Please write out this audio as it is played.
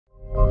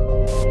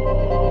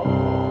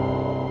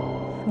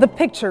The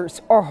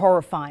pictures are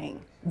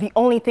horrifying. The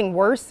only thing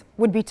worse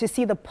would be to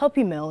see the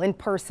puppy mill in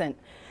person.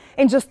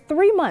 In just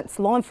 3 months,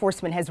 law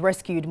enforcement has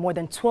rescued more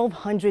than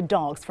 1,200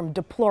 dogs from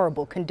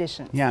deplorable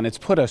conditions. Yeah, and it's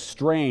put a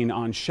strain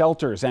on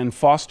shelters and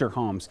foster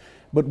homes.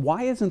 But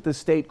why isn't the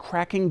state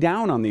cracking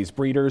down on these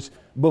breeders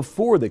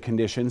before the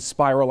conditions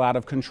spiral out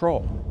of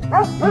control?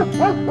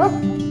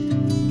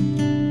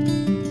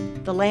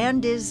 The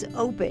land is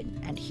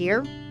open, and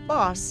here,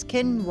 Boss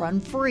can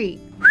run free.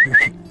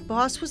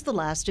 Boss was the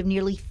last of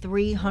nearly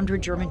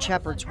 300 German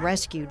Shepherds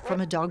rescued from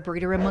a dog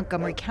breeder in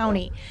Montgomery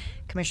County.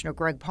 Commissioner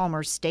Greg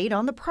Palmer stayed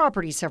on the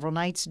property several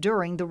nights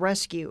during the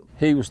rescue.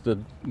 He was the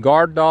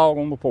guard dog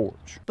on the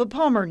porch. But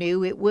Palmer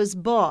knew it was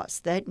Boss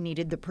that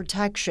needed the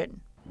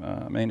protection.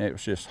 It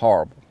was just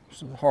horrible.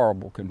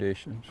 Horrible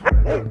conditions.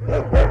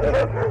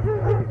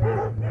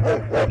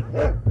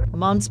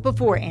 Months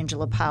before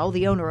Angela Powell,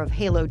 the owner of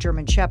Halo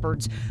German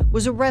Shepherds,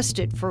 was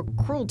arrested for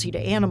cruelty to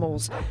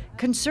animals,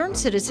 concerned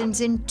citizens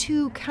in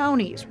 2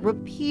 counties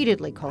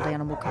repeatedly called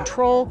animal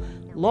control,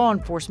 law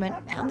enforcement,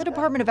 and the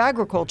Department of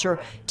Agriculture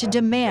to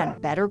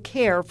demand better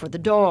care for the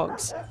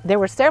dogs. There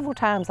were several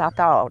times I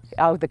thought,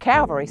 oh, the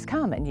cavalry's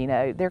coming,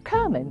 they're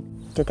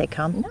coming. Did they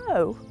come?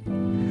 No.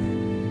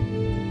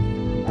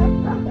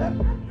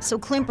 So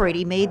Clint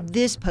Brady made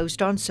this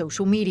post on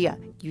social media,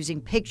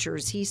 using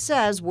pictures he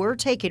says were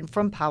taken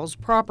from Powell's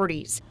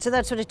properties. So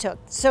that's what it took,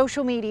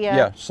 social media.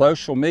 Yeah,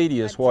 social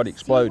media is what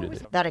exploded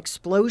it. That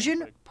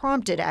explosion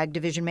prompted Ag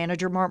Division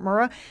Manager Mark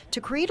Murrah to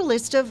create a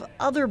list of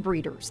other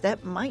breeders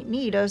that might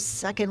need a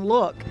second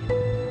look.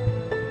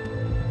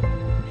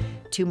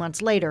 2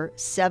 months later,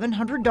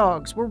 700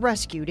 dogs were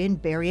rescued in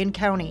Berrien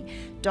County.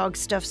 Dogs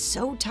stuffed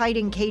so tight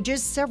in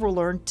cages, several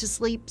learned to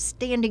sleep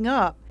standing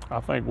up. I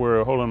think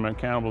we're holding them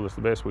accountable as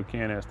the best we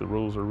can as the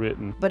rules are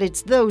written. But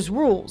it's those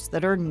rules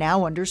that are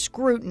now under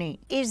scrutiny.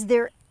 Is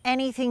there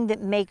anything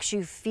that makes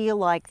you feel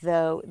like,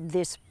 though,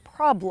 this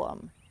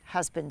problem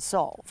has been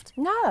solved?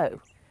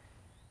 No.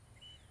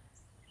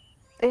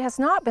 It has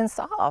not been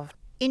solved.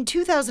 In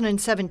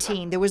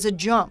 2017, there was a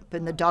jump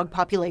in the dog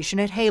population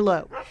at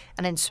Halo.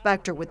 An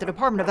inspector with the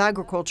Department of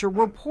Agriculture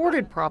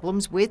reported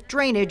problems with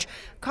drainage,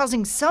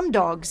 causing some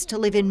dogs to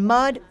live in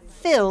mud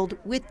filled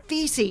with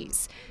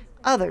feces.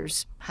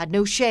 Others had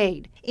no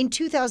shade. In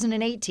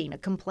 2018, a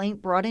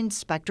complaint brought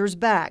inspectors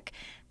back.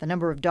 The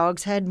number of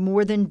dogs had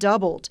more than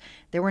doubled.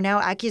 There were now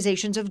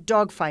accusations of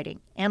dogfighting,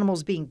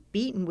 animals being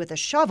beaten with a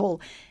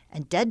shovel,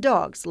 and dead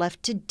dogs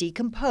left to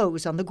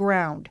decompose on the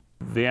ground.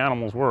 The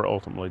animals were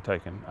ultimately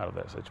taken out of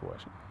that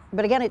situation.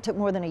 But again, it took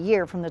more than a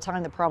year from the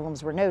time the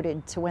problems were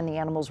noted to when the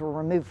animals were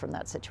removed from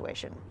that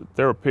situation.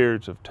 There were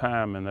periods of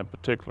time in that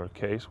particular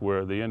case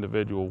where the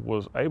individual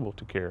was able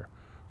to care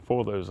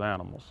for those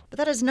animals. But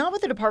that is not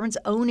what the department's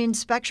own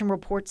inspection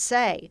reports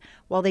say.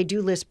 While they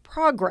do list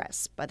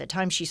progress, by the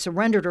time she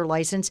surrendered her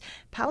license,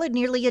 Powell had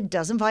nearly a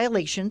dozen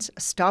violations,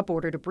 a stop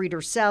order to breed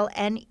or sell,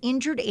 and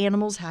injured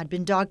animals had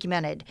been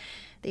documented.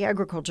 The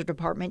Agriculture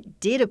Department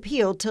did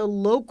appeal to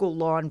local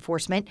law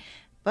enforcement,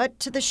 but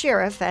to the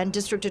sheriff and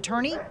district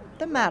attorney,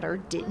 the matter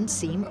didn't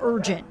seem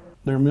urgent.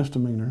 They're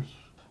misdemeanors.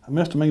 A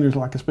misdemeanor is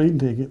like a speeding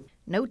ticket.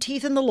 No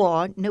teeth in the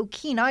law, no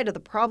keen eye to the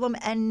problem,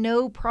 and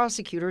no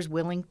prosecutors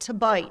willing to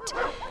bite.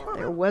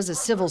 There was a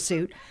civil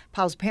suit.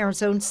 Powell's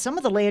parents owned some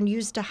of the land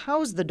used to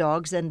house the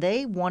dogs, and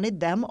they wanted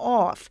them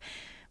off.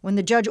 When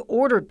the judge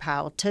ordered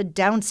Powell to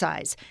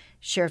downsize,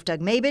 Sheriff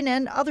Doug Mabin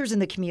and others in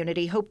the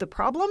community hoped the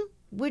problem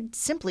would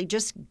simply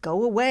just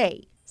go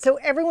away. So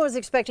everyone was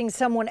expecting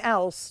someone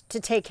else to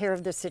take care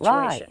of this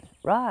situation.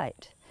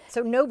 Right. So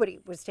nobody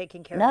was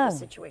taking care of the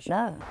situation.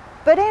 No.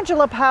 But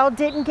Angela Powell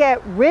didn't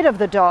get rid of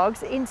the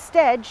dogs.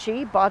 Instead,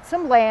 she bought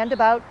some land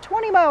about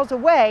 20 miles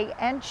away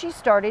and she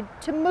started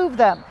to move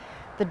them.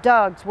 The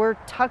dogs were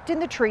tucked in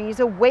the trees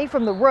away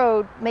from the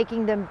road,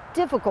 making them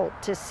difficult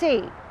to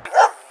see.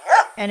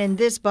 And in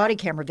this body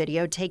camera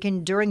video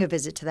taken during a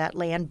visit to that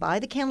land by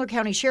the Candler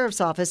County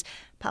Sheriff's Office,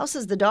 Powell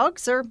says the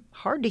dogs are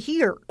hard to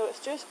hear. It's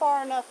just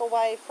far enough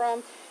away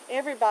from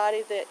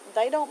everybody that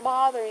they don't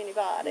bother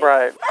anybody.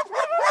 Right.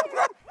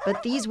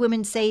 But these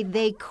women say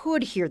they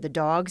could hear the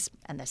dogs,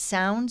 and the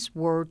sounds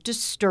were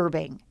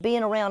disturbing.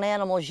 Being around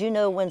animals, you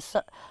know when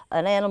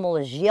an animal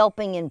is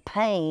yelping in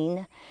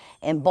pain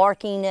and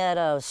barking at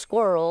a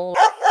squirrel.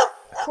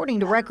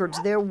 According to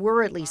records, there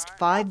were at least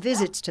 5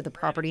 visits to the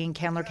property in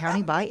Candler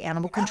County by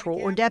animal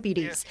control or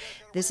deputies.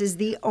 This is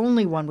the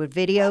only one with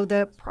video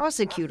the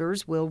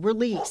prosecutors will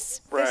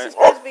release. This is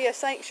supposed to be a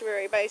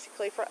sanctuary,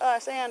 basically, for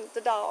us and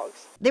the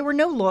dogs. There were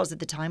no laws at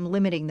the time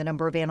limiting the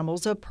number of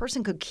animals a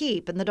person could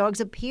keep, and the dogs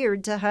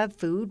appeared to have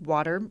food,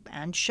 water,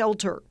 and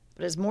shelter.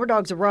 But as more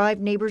dogs arrived,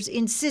 neighbors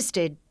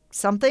insisted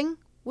something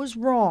was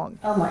wrong.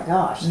 Oh my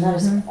gosh, that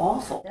is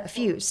awful. A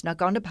few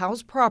snuck onto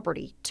Powell's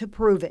property to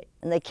prove it.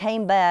 And they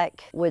came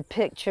back with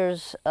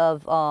pictures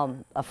of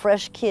a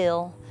fresh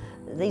kill.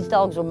 These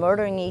dogs were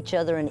murdering each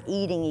other and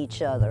eating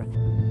each other.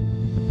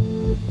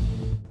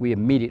 We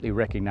immediately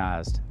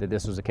recognized that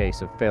this was a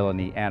case of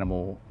felony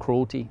animal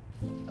cruelty.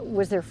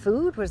 Was there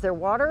food? Was there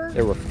water?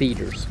 There were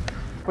feeders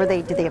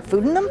Did they have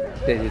food in them?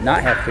 They did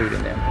not have food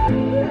in them.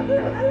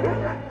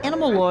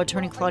 Animal law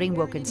attorney Claudine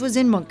Wilkins was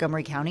in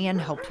Montgomery County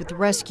and helped with the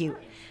rescue.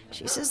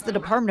 She says the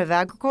Department of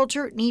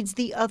Agriculture needs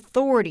the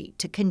authority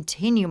to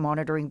continue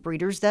monitoring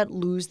breeders that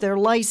lose their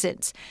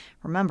license.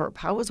 Remember,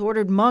 Powell was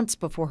ordered months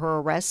before her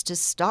arrest to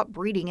stop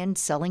breeding and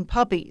selling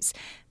puppies.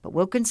 But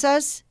Wilkins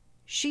says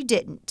she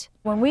didn't.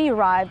 When we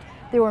arrived,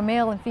 there were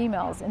male and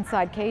females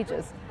inside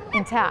cages,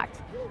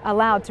 intact,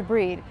 allowed to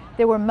breed.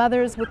 There were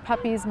mothers with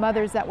puppies,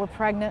 mothers that were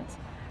pregnant,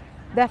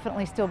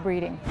 definitely still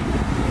breeding.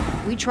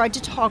 We tried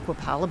to talk with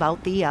Powell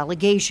about the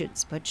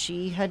allegations, but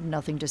she had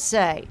nothing to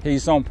say.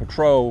 He's on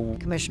patrol.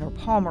 Commissioner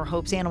Palmer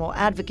hopes animal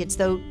advocates,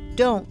 though,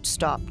 don't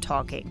stop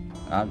talking.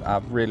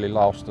 I've really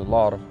lost a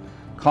lot of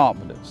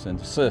confidence in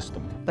the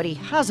system. But he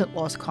hasn't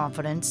lost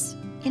confidence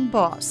in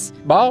Boss.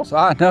 Boss,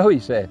 I know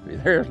he's happy.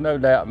 There's no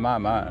doubt in my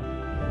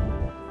mind.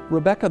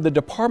 Rebecca, the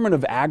Department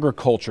of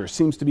Agriculture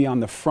seems to be on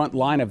the front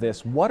line of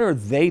this. What are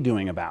they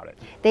doing about it?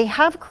 They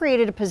have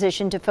created a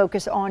position to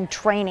focus on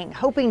training,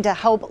 hoping to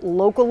help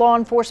local law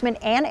enforcement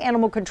and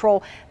animal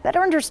control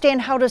better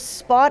understand how to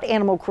spot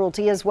animal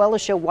cruelty, as well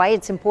as show why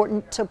it's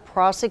important to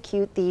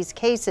prosecute these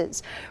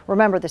cases.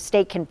 Remember, the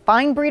state can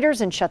fine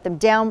breeders and shut them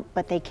down,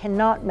 but they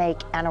cannot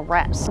make an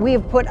arrest. We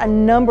have put a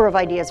number of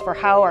ideas for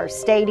how our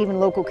state, even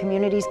local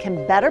communities,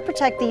 can better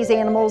protect these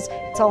animals.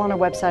 It's all on our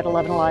website,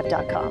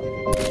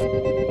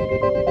 11alive.com.